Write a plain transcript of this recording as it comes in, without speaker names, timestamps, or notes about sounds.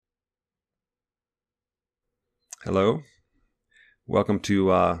Hello, welcome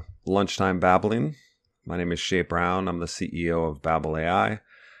to Lunchtime Babbling. My name is Shea. I'm the CEO of BABL AI.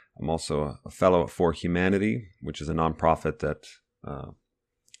 I'm also a fellow at For Humanity, which is a nonprofit that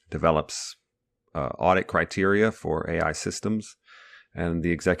develops audit criteria for AI systems, and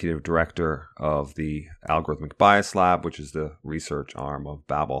the executive director of the Algorithmic Bias Lab, which is the research arm of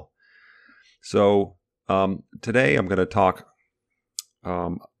BABL. So today I'm going to talk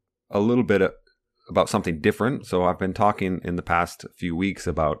a little bit about something different. So I've been talking in the past few weeks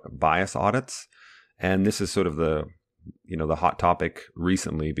about bias audits, and this is sort of the hot topic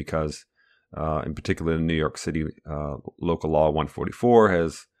recently because in particular in New York City, local law 144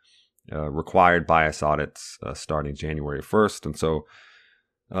 has required bias audits starting January 1st. And so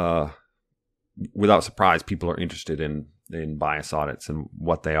without surprise, people are interested in bias audits and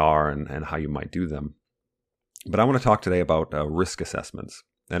what they are and how you might do them. But I want to talk today about risk assessments.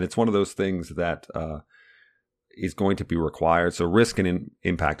 And it's one of those things that is going to be required. So risk and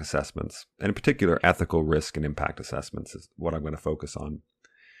impact assessments, and in particular, ethical risk and impact assessments is what I'm going to focus on.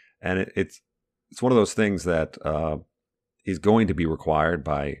 And it's one of those things that is going to be required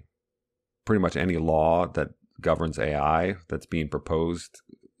by pretty much any law that governs AI that's being proposed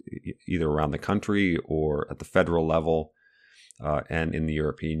either around the country or at the federal level and in the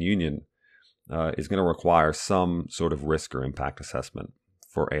European Union is going to require some sort of risk or impact assessment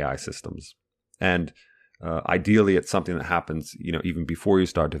for AI systems. And ideally, it's something that happens, even before you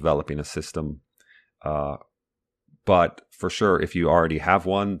start developing a system. But for sure, if you already have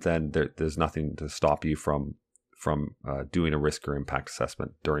one, then there's nothing to stop you from doing a risk or impact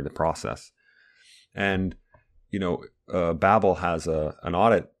assessment during the process. And BABL has an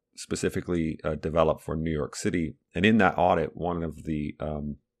audit specifically developed for New York City, and in that audit, one of the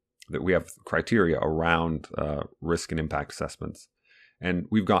that we have criteria around risk and impact assessments. And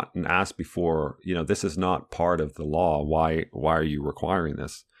we've gotten asked before, this is not part of the law. Why are you requiring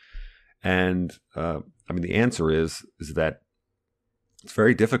this? And the answer is that it's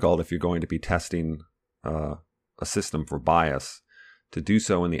very difficult if you're going to be testing a system for bias to do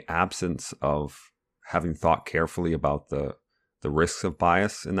so in the absence of having thought carefully about the risks of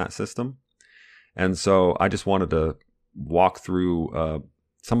bias in that system. And so I just wanted to walk through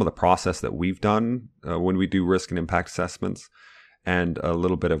some of the process that we've done when we do risk and impact assessments, and a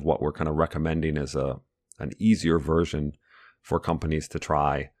little bit of what we're kind of recommending as an easier version for companies to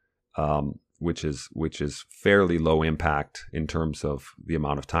try, which is fairly low impact in terms of the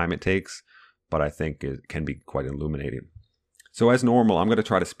amount of time it takes, but I think it can be quite illuminating. So as normal, I'm going to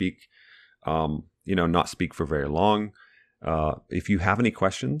try to speak, not speak for very long. If you have any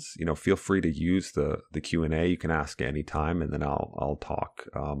questions, feel free to use the Q&A. You can ask at any time, and then I'll talk.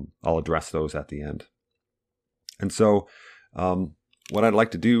 I'll address those at the end. And so what I'd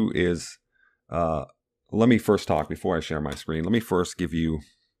like to do is, let me first talk before I share my screen. Let me first give you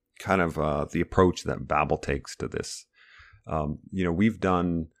kind of the approach that BABL takes to this. We've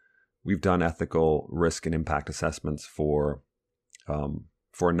done ethical risk and impact assessments for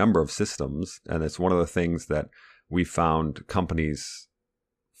a number of systems, and it's one of the things that we found companies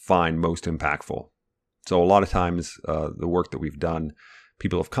find most impactful. So a lot of times, the work that we've done,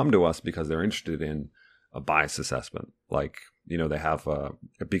 people have come to us because they're interested in a bias assessment. Like, they have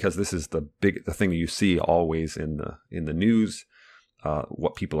because this is the thing you see always in the news.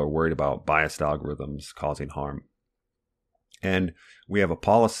 What people are worried about: biased algorithms causing harm. And we have a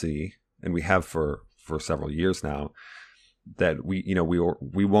policy, and we have for several years now, that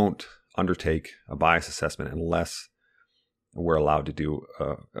we won't undertake a bias assessment unless we're allowed to do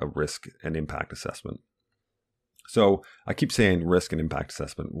a risk and impact assessment. So I keep saying risk and impact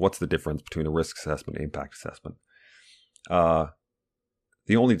assessment. What's the difference between a risk assessment and impact assessment?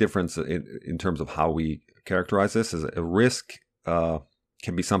 The only difference in terms of how we characterize this is a risk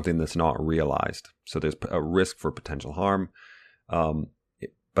can be something that's not realized. So there's a risk for potential harm,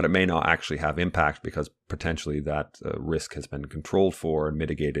 but it may not actually have impact because potentially that risk has been controlled for and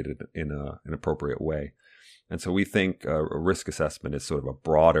mitigated in an appropriate way. And so we think a risk assessment is sort of a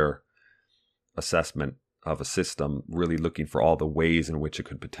broader assessment of a system, really looking for all the ways in which it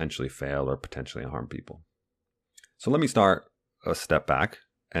could potentially fail or potentially harm people. So let me start a step back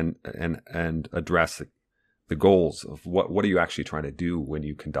and address the goals of what are you actually trying to do when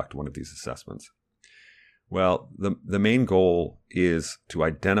you conduct one of these assessments. Well, the main goal is to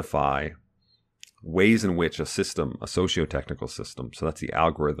identify ways in which a system, a socio-technical system, so that's the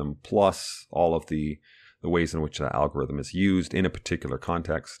algorithm plus all of the ways in which the algorithm is used in a particular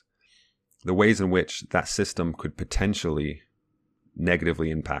context, the ways in which that system could potentially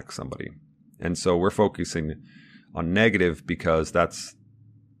negatively impact somebody. And so we're focusing on negative because that's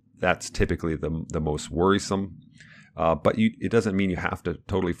typically the most worrisome. But it doesn't mean you have to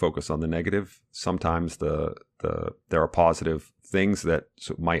totally focus on the negative. Sometimes there are positive things that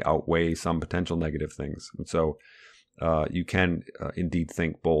might outweigh some potential negative things. And so you can indeed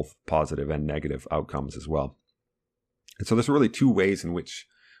think both positive and negative outcomes as well. And so there's really two ways in which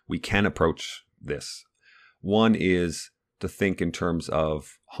we can approach this. One is to think in terms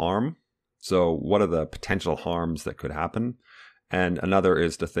of harm. So what are the potential harms that could happen? And another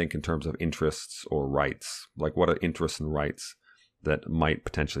is to think in terms of interests or rights, like what are interests and rights that might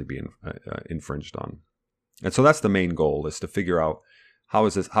potentially be infringed on. And so that's the main goal, is to figure out how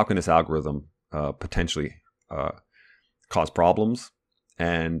can this algorithm potentially cause problems,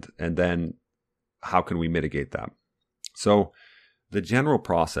 and then how can we mitigate that? So the general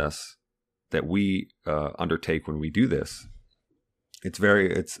process that we undertake when we do this, I'd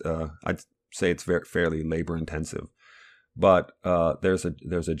say it's very fairly labor intensive, but there's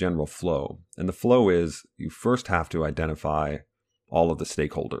a general flow, and the flow is you first have to identify all of the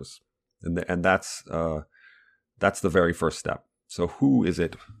stakeholders, and that's the very first step. So who is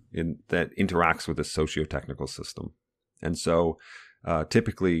it that interacts with this socio-technical system? And so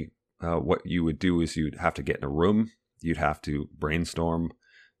typically what you would do is you'd have to get in a room, you'd have to brainstorm,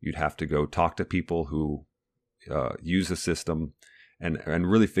 you'd have to go talk to people who use the system,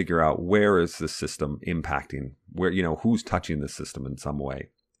 and really figure out where is the system impacting, where, who's touching the system in some way,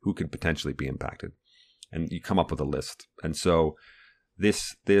 who could potentially be impacted. And you come up with a list. And so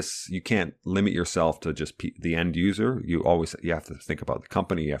this you can't limit yourself to just the end user. You have to think about the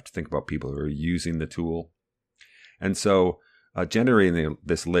company, you have to think about people who are using the tool. And so generating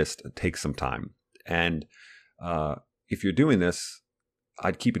this list takes some time. And if you're doing this,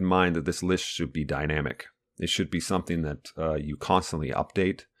 I'd keep in mind that this list should be dynamic. It should be something that you constantly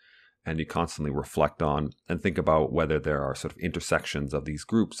update and you constantly reflect on, and think about whether there are sort of intersections of these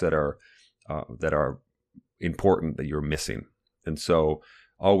groups that are important that you're missing. And so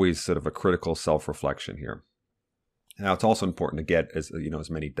always sort of a critical self-reflection here. Now, it's also important to get as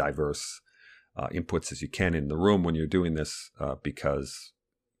many diverse inputs as you can in the room when you're doing this, because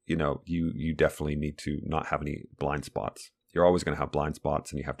you definitely need to not have any blind spots. You're always going to have blind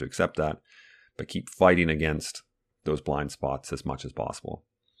spots, and you have to accept that, but keep fighting against those blind spots as much as possible.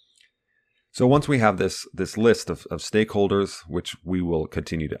 So once we have this list of stakeholders, which we will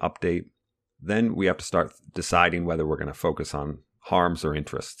continue to update, then we have to start deciding whether we're going to focus on harms or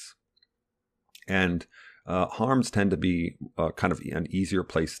interests. And harms tend to be kind of an easier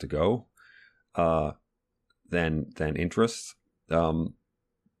place to go than interests.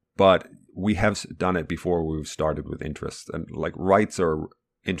 But we have done it before. We've started with interests, and like rights or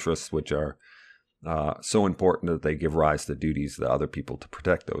interests, which are so important that they give rise to duties to other people to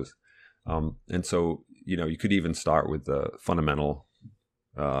protect those. And so, you could even start with the fundamental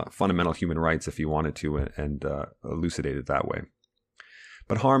human rights if you wanted to, and elucidate it that way.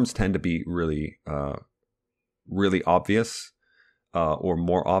 But harms tend to be really obvious, or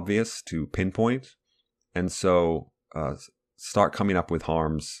more obvious to pinpoint. And so start coming up with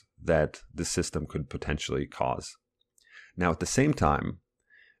harms that the system could potentially cause. Now, at the same time,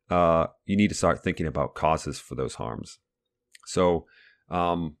 you need to start thinking about causes for those harms. So,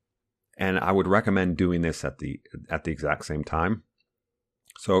 and I would recommend doing this at the exact same time.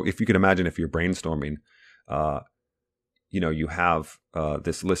 So if you could imagine, if you're brainstorming, you have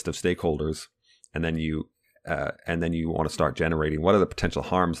this list of stakeholders, and then you want to start generating what are the potential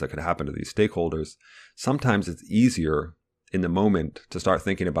harms that could happen to these stakeholders. Sometimes it's easier in the moment to start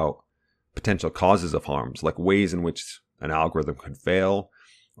thinking about potential causes of harms, like ways in which an algorithm could fail,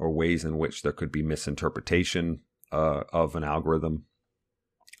 or ways in which there could be misinterpretation of an algorithm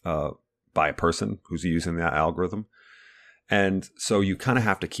by a person who's using that algorithm. And so you kind of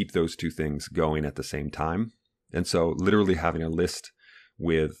have to keep those two things going at the same time. And so literally having a list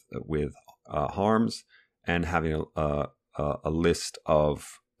with harms, and having a list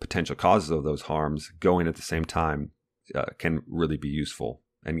of potential causes of those harms going at the same time can really be useful.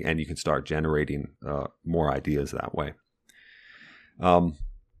 And you can start generating more ideas that way.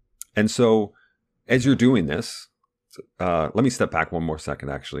 And so as you're doing this, let me step back one more second,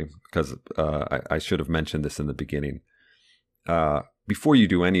 actually, because I should have mentioned this in the beginning. Before you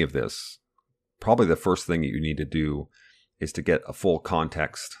do any of this, probably the first thing that you need to do is to get a full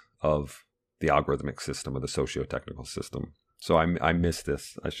context of the algorithmic system or the socio-technical system. So I missed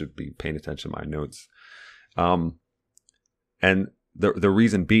this. I should be paying attention to my notes. And the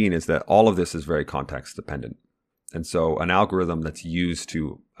reason being is that all of this is very context dependent. And so an algorithm that's used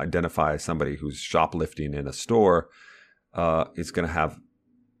to identify somebody who's shoplifting in a store is going to have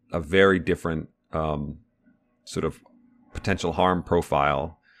a very different sort of potential harm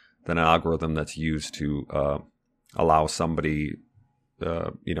profile than an algorithm that's used to allow somebody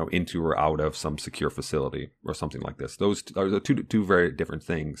into or out of some secure facility or something like this. Those are the two very different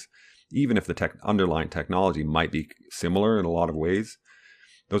things. Even if the underlying technology might be similar in a lot of ways,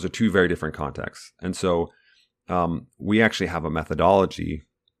 those are two very different contexts. And so we actually have a methodology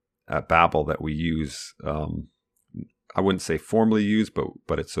at BABL that we use. I wouldn't say formally use,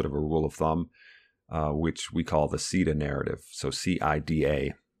 but it's sort of a rule of thumb, which we call the CIDA narrative. So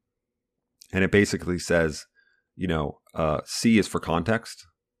CIDA. And it basically says, C is for context.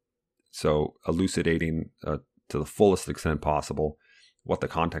 So elucidating to the fullest extent possible what the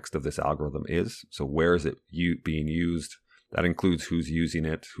context of this algorithm is. So where is it being used? That includes who's using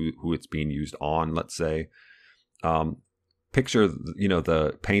it, who it's being used on, let's say. Picture,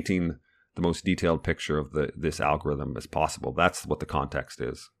 the painting the most detailed picture of this algorithm as possible. That's what the context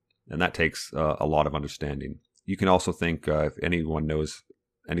is. And that takes a lot of understanding. You can also think, if anyone knows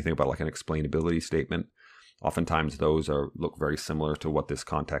anything about like an explainability statement, oftentimes those look very similar to what this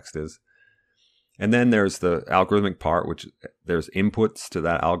context is. And then there's the algorithmic part, which there's inputs to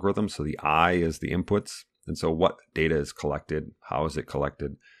that algorithm. So the I is the inputs. And so what data is collected? How is it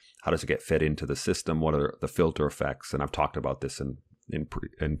collected? How does it get fed into the system? What are the filter effects? And I've talked about this in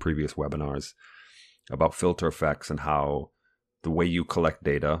previous webinars about filter effects and how the way you collect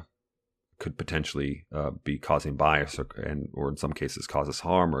data could potentially be causing bias or in some cases causes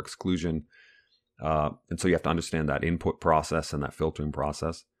harm or exclusion. And so you have to understand that input process and that filtering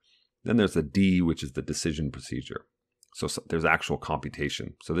process. Then there's the D, which is the decision procedure. So there's actual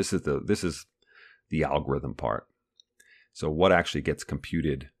computation. So this is the algorithm part. So what actually gets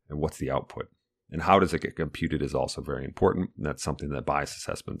computed and what's the output? And how does it get computed is also very important. And that's something that bias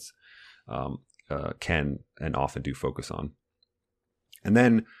assessments can and often do focus on. And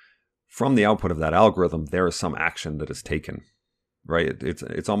then from the output of that algorithm, there is some action that is taken, right?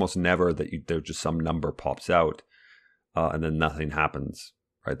 It's almost never that there's just some number pops out and then nothing happens,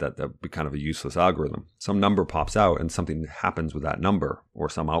 right? That'd be kind of a useless algorithm. Some number pops out and something happens with that number or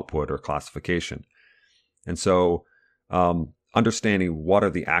some output or classification. And so understanding what are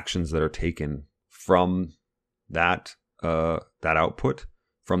the actions that are taken from that output,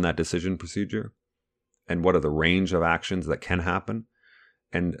 from that decision procedure, and what are the range of actions that can happen.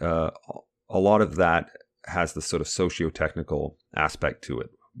 And a lot of that has the sort of socio-technical aspect to it.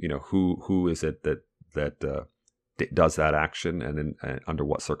 Who is it that does that action and under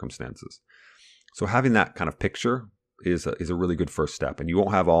what circumstances? So having that kind of picture is a really good first step. And you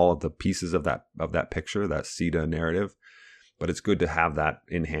won't have all of the pieces of that picture, that CIDA narrative, but it's good to have that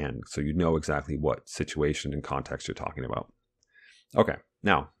in hand so you know exactly what situation and context you're talking about. Okay,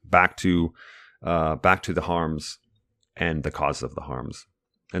 now back to the harms and the cause of the harms.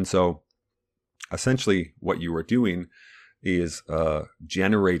 And so essentially what you are doing is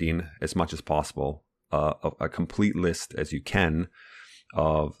generating as much as possible a complete list as you can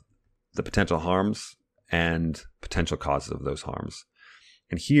of the potential harms and potential causes of those harms.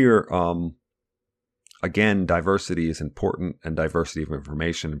 And here, again, diversity is important and diversity of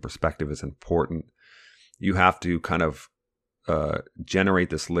information and perspective is important. You have to kind of generate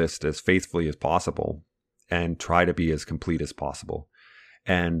this list as faithfully as possible and try to be as complete as possible.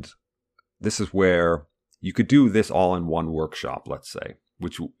 And this is where you could do this all in one workshop, let's say,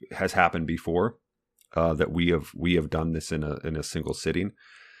 which has happened before, that we have done this in a single sitting.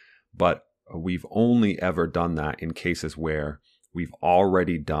 But we've only ever done that in cases where we've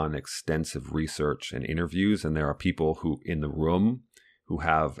already done extensive research and interviews, and there are people who in the room who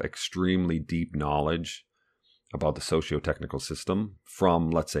have extremely deep knowledge about the socio-technical system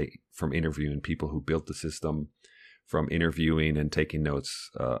from, let's say, from interviewing people who built the system, from interviewing and taking notes,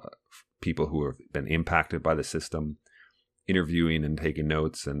 people who have been impacted by the system, interviewing and taking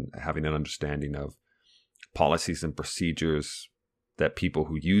notes and having an understanding of policies and procedures that people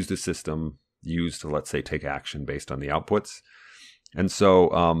who use the system use to, let's say, take action based on the outputs. And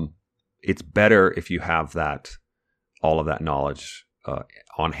so it's better if you have all of that knowledge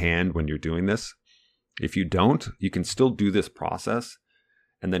on hand when you're doing this. If you don't, you can still do this process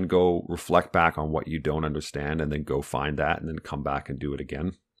and then go reflect back on what you don't understand and then go find that and then come back and do it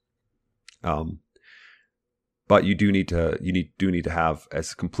again. But you do need to have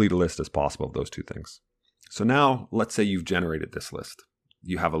as complete a list as possible of those two things. So now let's say you've generated this list.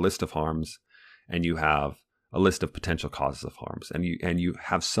 You have a list of harms and you have a list of potential causes of harms, and you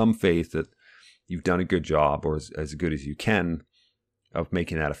have some faith that you've done a good job or as good as you can of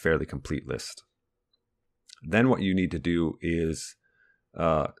making that a fairly complete list. Then what you need to do is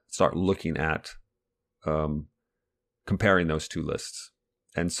start looking at comparing those two lists.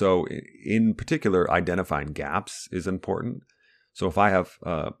 And so in particular, identifying gaps is important. So if I have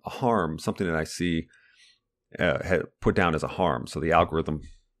a harm, something that I see put down as a harm. So the algorithm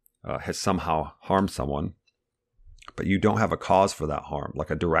has somehow harmed someone, but you don't have a cause for that harm, like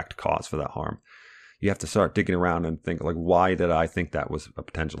a direct cause for that harm. You have to start digging around and think, like, why did I think that was a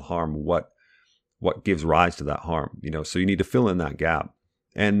potential harm? What gives rise to that harm? So you need to fill in that gap.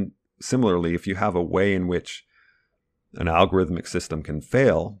 And similarly, if you have a way in which an algorithmic system can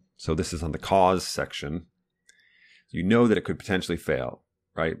fail, so this is on the cause section, you know that it could potentially fail,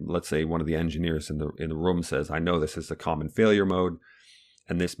 right? Let's say one of the engineers in the room says, I know this is a common failure mode,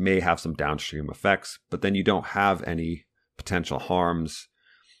 and this may have some downstream effects, but then you don't have any potential harms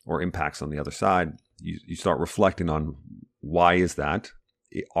or impacts on the other side. You start reflecting on, why is that?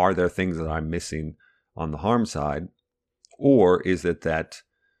 Are there things that I'm missing on the harm side? Or is it that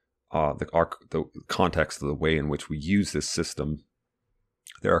the context of the way in which we use this system,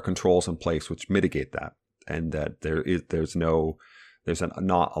 there are controls in place which mitigate that, and that there's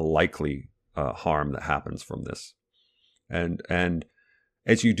not a likely harm that happens from this. And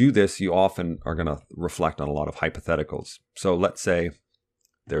as you do this, you often are going to reflect on a lot of hypotheticals. So let's say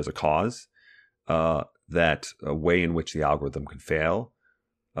there's a cause, that a way in which the algorithm can fail.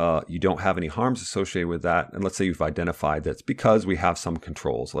 You don't have any harms associated with that. And let's say you've identified that's because we have some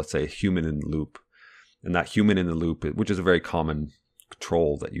controls, let's say a human in the loop. And that human in the loop, which is a very common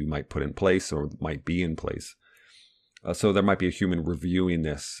control that you might put in place or might be in place. So there might be a human reviewing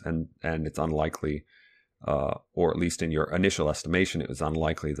this, and it's unlikely, or at least in your initial estimation, it was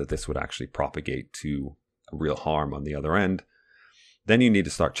unlikely that this would actually propagate to a real harm on the other end. Then you need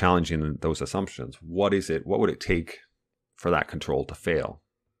to start challenging those assumptions. What would it take for that control to fail?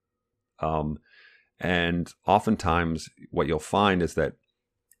 And oftentimes what you'll find is that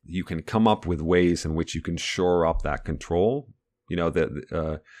you can come up with ways in which you can shore up that control.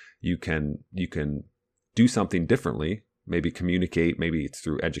 That you can do something differently, maybe communicate, maybe it's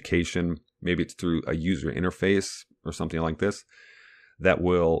through education, maybe it's through a user interface or something like this, that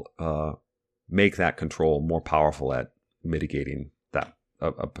will make that control more powerful at mitigating that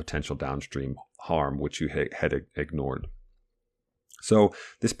a potential downstream harm which you had ignored. So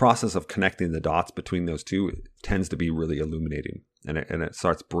this process of connecting the dots between those two tends to be really illuminating, and it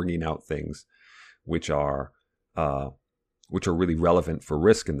starts bringing out things which are really relevant for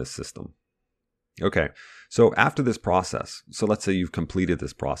risk in this system. Okay, so after this process, so let's say you've completed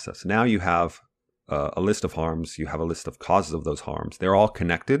this process. Now you have a list of harms. You have a list of causes of those harms. They're all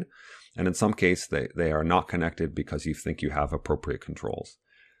connected, and in some case they are not connected because you think you have appropriate controls.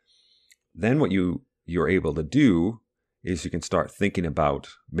 Then what you're able to do is you can start thinking about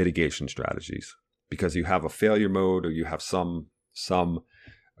mitigation strategies, because you have a failure mode, or you have some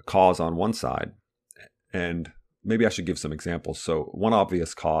cause on one side. And maybe I should give some examples. So one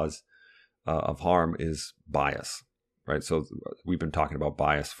obvious cause of harm is bias, right? So we've been talking about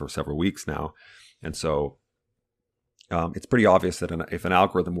bias for several weeks now. And so it's pretty obvious that if an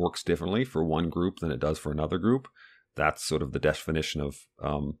algorithm works differently for one group than it does for another group, that's sort of the definition of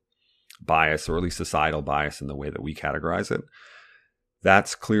bias, or at least societal bias in the way that we categorize it.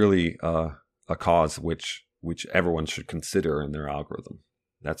 That's clearly a cause which everyone should consider in their algorithm.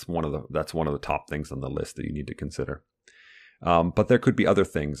 That's one of the top things on the list that you need to consider. But there could be other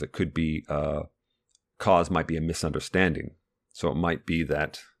things. It could be cause might be a misunderstanding. So it might be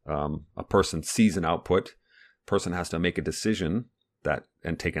that a person sees an output, person has to make a decision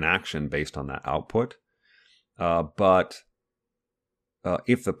and take an action based on that output. But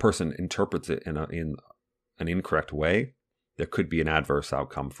if the person interprets it in an incorrect way, there could be an adverse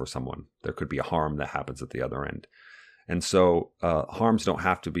outcome for someone. There could be a harm that happens at the other end. And so harms don't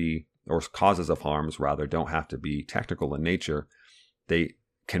have to be, or causes of harms rather, don't have to be technical in nature. They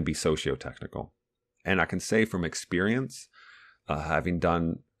can be socio-technical. And I can say from experience, having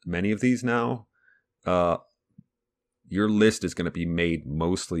done many of these now, your list is going to be made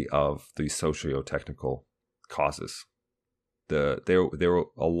mostly of the socio-technical causes. There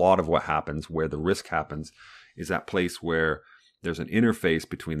a lot of what happens, where the risk happens, is that place where there's an interface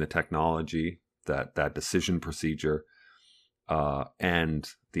between the technology, that decision procedure, and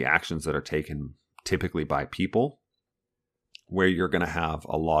the actions that are taken typically by people, where you're going to have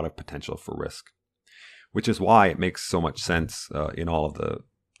a lot of potential for risk. Which is why it makes so much sense in all of the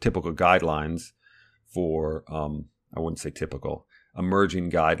typical guidelines for, I wouldn't say typical,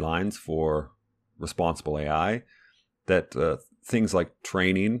 emerging guidelines for responsible AI, that things like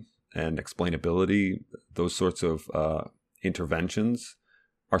training and explainability, those sorts of interventions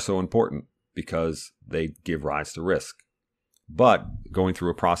are so important because they give rise to risk. But going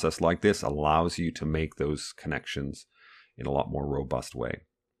through a process like this allows you to make those connections in a lot more robust way.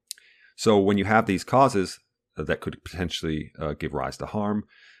 So when you have these causes that could potentially give rise to harm,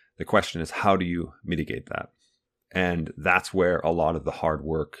 the question is, how do you mitigate that? And that's where a lot of the hard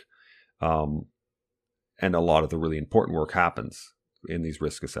work and a lot of the really important work happens in these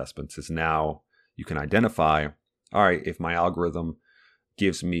risk assessments. Is now you can identify, all right, if my algorithm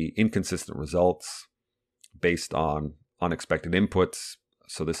gives me inconsistent results based on unexpected inputs,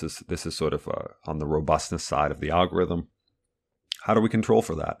 so this is sort of on the robustness side of the algorithm, how do we control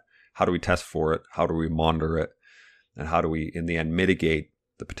for that? How do we test for it? How do we monitor it? And how do we, in the end, mitigate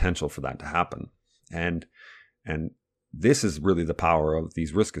the potential for that to happen? And this is really the power of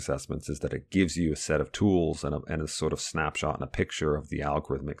these risk assessments, is that it gives you a set of tools and a sort of snapshot and a picture of the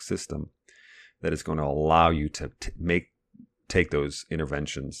algorithmic system that is going to allow you to take those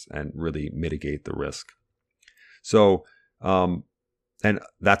interventions and really mitigate the risk. So, and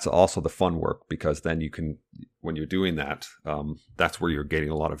that's also the fun work, because then you can, when you're doing that, that's where you're getting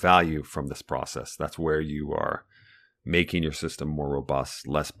a lot of value from this process. That's where you are making your system more robust,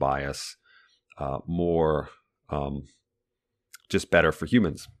 less bias, more just better for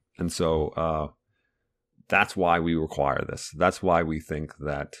humans. And so that's why we require this. That's why we think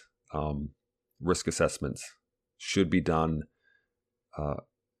that risk assessments should be done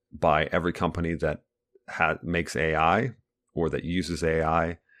by every company that makes AI or that uses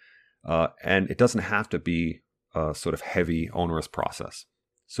AI. And it doesn't have to be a sort of heavy, onerous process.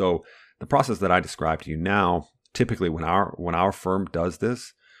 So the process that I described to you now, typically when our firm does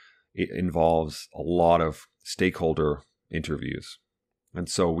this, it involves a lot of stakeholder interviews. And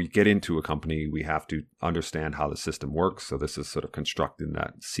so we get into a company, we have to understand how the system works. So this is sort of constructing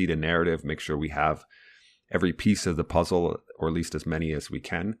that seed and narrative, make sure we have every piece of the puzzle, or at least as many as we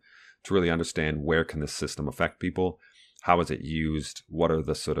can, to really understand where can this system affect people, how is it used, what are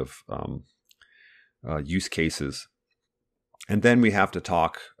the sort of use cases. And then we have to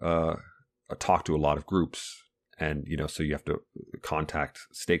talk to a lot of groups. And, so you have to contact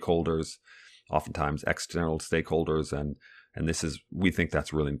stakeholders, oftentimes external stakeholders. And we think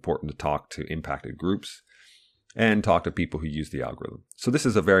that's really important, to talk to impacted groups and talk to people who use the algorithm. So this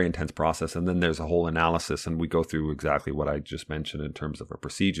is a very intense process. And then there's a whole analysis, and we go through exactly what I just mentioned in terms of a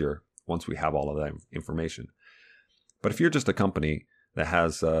procedure once we have all of that information. But if you're just a company that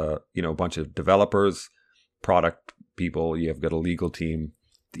has, a bunch of developers, product people, you've got a legal team,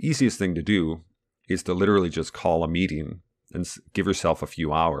 the easiest thing to do is to literally just call a meeting and give yourself a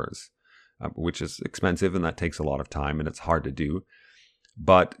few hours, which is expensive and that takes a lot of time and it's hard to do.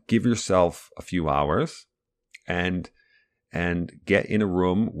 But give yourself a few hours and get in a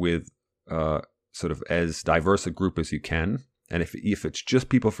room with sort of as diverse a group as you can. And if it's just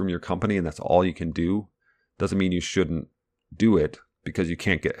people from your company and that's all you can do, doesn't mean you shouldn't do it because you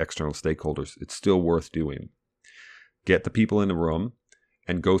can't get external stakeholders. It's still worth doing. Get the people in the room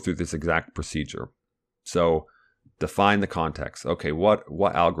and go through this exact procedure. So define the context. Okay, what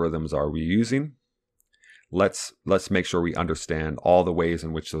algorithms are we using? Let's make sure we understand all the ways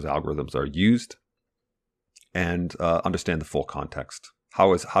in which those algorithms are used and understand the full context.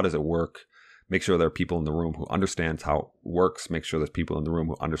 How does it work? Make sure there are people in the room who understand how it works. Make sure there's people in the room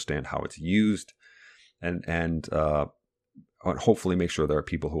who understand how it's used, and hopefully make sure there are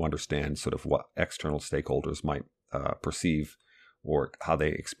people who understand sort of what external stakeholders might perceive or how they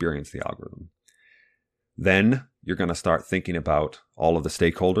experience the algorithm. Then you're going to start thinking about all of the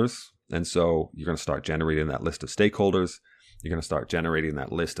stakeholders. And so you're going to start generating that list of stakeholders. You're going to start generating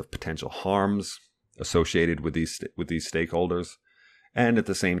that list of potential harms associated with these stakeholders. And at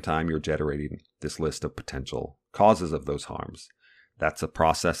the same time, you're generating this list of potential causes of those harms. That's a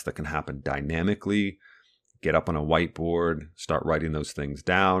process that can happen dynamically. Get up on a whiteboard, start writing those things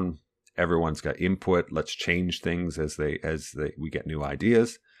down. Everyone's got input. Let's change things as we get new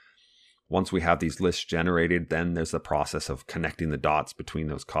ideas. Once we have these lists generated, then there's the process of connecting the dots between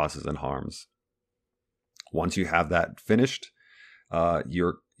those causes and harms. Once you have that finished,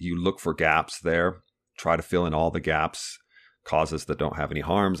 you look for gaps there, try to fill in all the gaps, causes that don't have any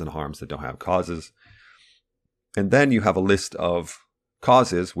harms and harms that don't have causes. And then you have a list of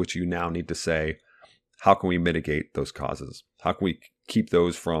causes, which you now need to say, how can we mitigate those causes? How can we keep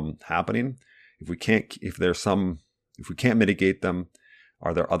those from happening? If we can't mitigate them,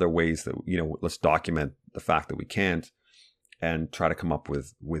 are there other ways that, let's document the fact that we can't and try to come up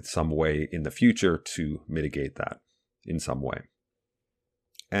with some way in the future to mitigate that in some way.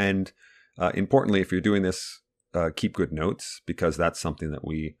 And importantly, if you're doing this, keep good notes, because that's something that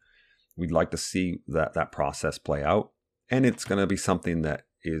we'd like to see that process play out. And it's going to be something that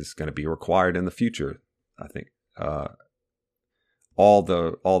is going to be required in the future. I think all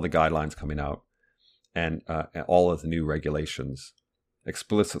the guidelines coming out and all of the new regulations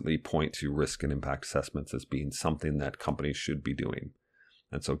explicitly point to risk and impact assessments as being something that companies should be doing.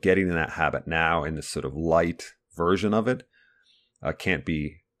 And so getting in that habit now in this sort of light, version of it can't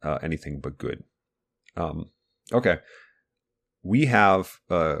be anything but good. Okay, we have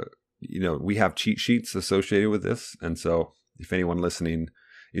we have cheat sheets associated with this, and so if anyone listening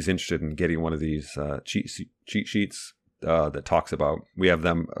is interested in getting one of these cheat sheets that talks about, we have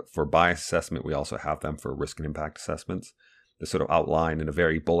them for bias assessment. We also have them for risk and impact assessments that sort of outline in a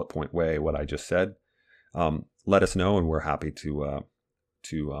very bullet point way what I just said. Let us know, and we're happy to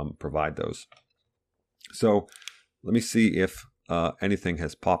provide those. So let me see if anything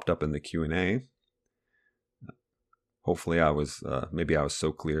has popped up in the Q&A. Hopefully maybe I was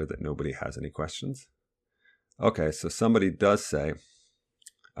so clear that nobody has any questions. Okay, so somebody does say,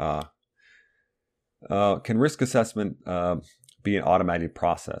 can risk assessment be an automated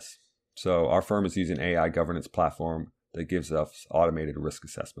process? So our firm is using an AI governance platform that gives us automated risk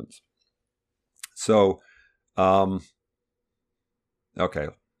assessments. So, okay,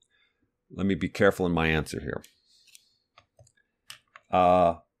 let me be careful in my answer here.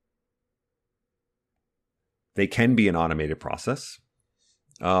 They can be an automated process.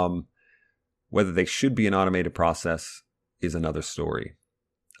 Whether they should be an automated process is another story.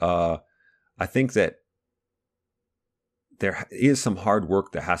 I think that there is some hard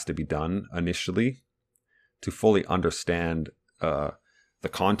work that has to be done initially to fully understand the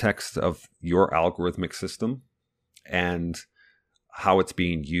context of your algorithmic system and how it's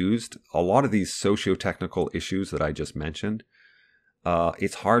being used. A lot of these socio-technical issues that I just mentioned,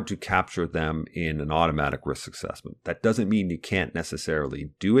 it's hard to capture them in an automatic risk assessment. That doesn't mean you can't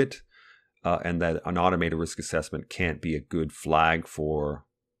necessarily do it, and that an automated risk assessment can't be a good flag for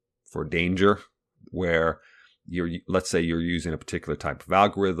danger, where let's say you're using a particular type of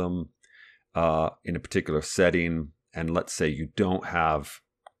algorithm in a particular setting, and let's say you don't have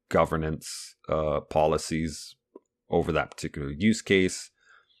governance policies over that particular use case.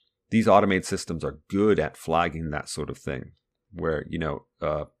 These automated systems are good at flagging that sort of thing, where,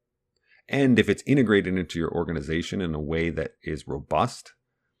 and if it's integrated into your organization in a way that is robust,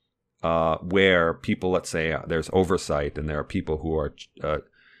 where people, let's say there's oversight and there are people who are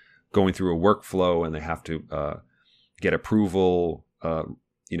going through a workflow and they have to get approval,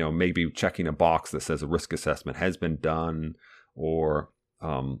 maybe checking a box that says a risk assessment has been done, or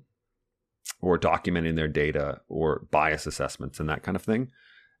documenting their data, or bias assessments and that kind of thing.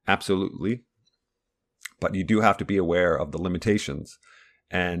 Absolutely. But you do have to be aware of the limitations,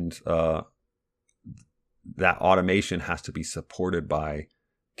 and that automation has to be supported by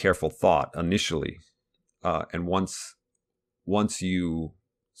careful thought initially. And once you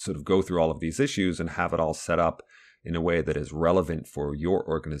sort of go through all of these issues and have it all set up in a way that is relevant for your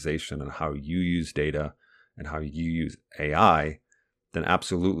organization and how you use data and how you use AI, then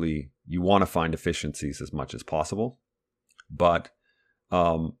absolutely you want to find efficiencies as much as possible. But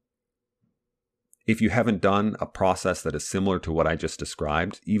if you haven't done a process that is similar to what I just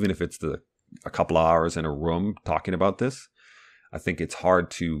described, even if it's a couple of hours in a room talking about this, I think it's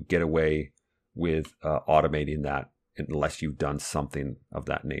hard to get away with automating that unless you've done something of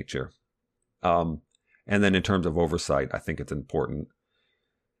that nature. And then in terms of oversight, I think it's important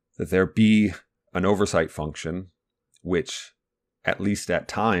that there be an oversight function which, at least at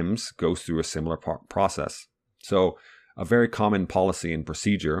times, goes through a similar process. So a very common policy and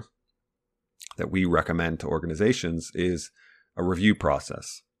procedure that we recommend to organizations is a review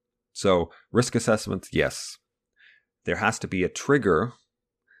process. So risk assessments, yes. There has to be a trigger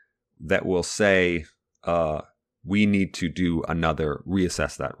that will say, we need to do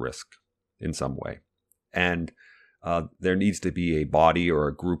reassess that risk in some way. And there needs to be a body or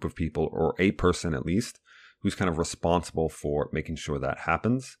a group of people, or a person at least, who's kind of responsible for making sure that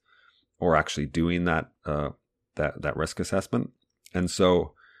happens, or actually doing that risk assessment. And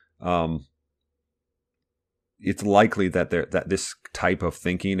so it's likely that this type of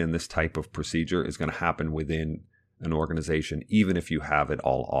thinking and this type of procedure is going to happen within an organization, even if you have it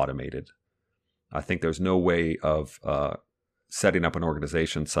all automated. I think there's no way of setting up an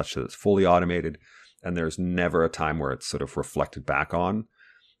organization such that it's fully automated, and there's never a time where it's sort of reflected back on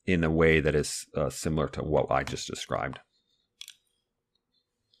in a way that is similar to what I just described.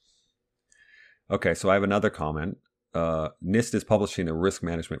 Okay, so I have another comment. NIST is publishing a risk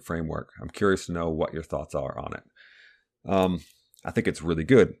management framework. I'm curious to know what your thoughts are on it. I think it's really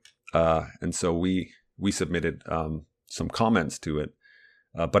good, and so we submitted some comments to it,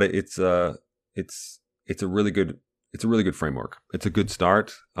 but it's a really good framework. It's a good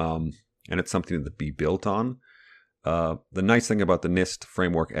start, and it's something to be built on. The nice thing about the NIST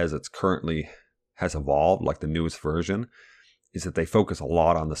framework as it's currently has evolved, like the newest version, is that they focus a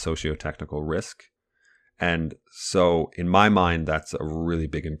lot on the socio-technical risk. And so in my mind, that's a really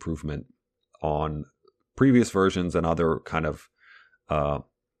big improvement on previous versions and other kind of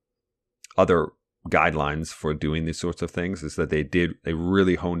other guidelines for doing these sorts of things is that they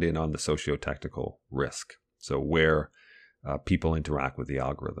really honed in on the socio-technical risk. So where people interact with the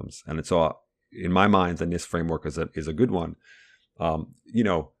algorithms. And it's all, in my mind, the NIST framework is a good one. Do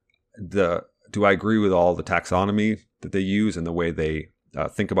I agree with all the taxonomy that they use and the way they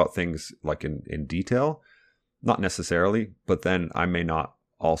think about things like in detail? Not necessarily, but then I may not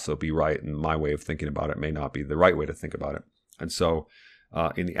also be right, and my way of thinking about it may not be the right way to think about it. And so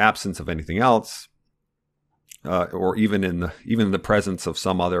in the absence of anything else, or even in the presence of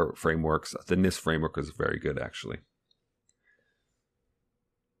some other frameworks, the NIST framework is very good, actually.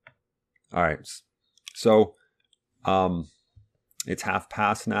 All right, so it's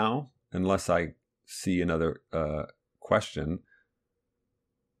past now, unless I see another question,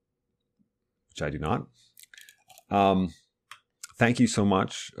 which I do not. Thank you so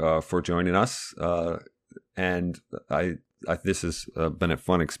much for joining us, and this has been a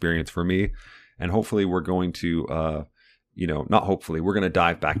fun experience for me, and hopefully we're going to, not hopefully, we're going to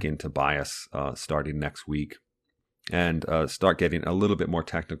dive back into bias starting next week, and start getting a little bit more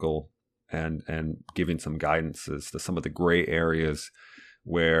technical and giving some guidance as to some of the gray areas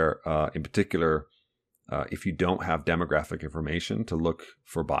where, in particular, if you don't have demographic information to look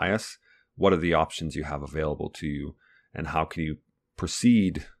for bias, what are the options you have available to you, and how can you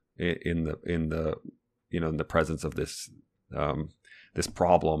proceed in the presence of this this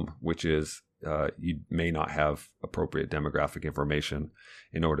problem, which is you may not have appropriate demographic information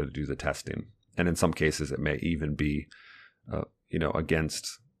in order to do the testing, and in some cases it may even be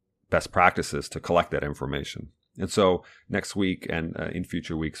against best practices to collect that information. And so next week and in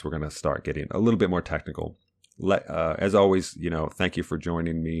future weeks, we're going to start getting a little bit more technical. As always, thank you for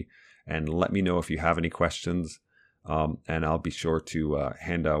joining me, and let me know if you have any questions, and I'll be sure to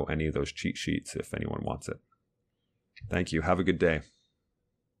hand out any of those cheat sheets if anyone wants it. Thank you. Have a good day.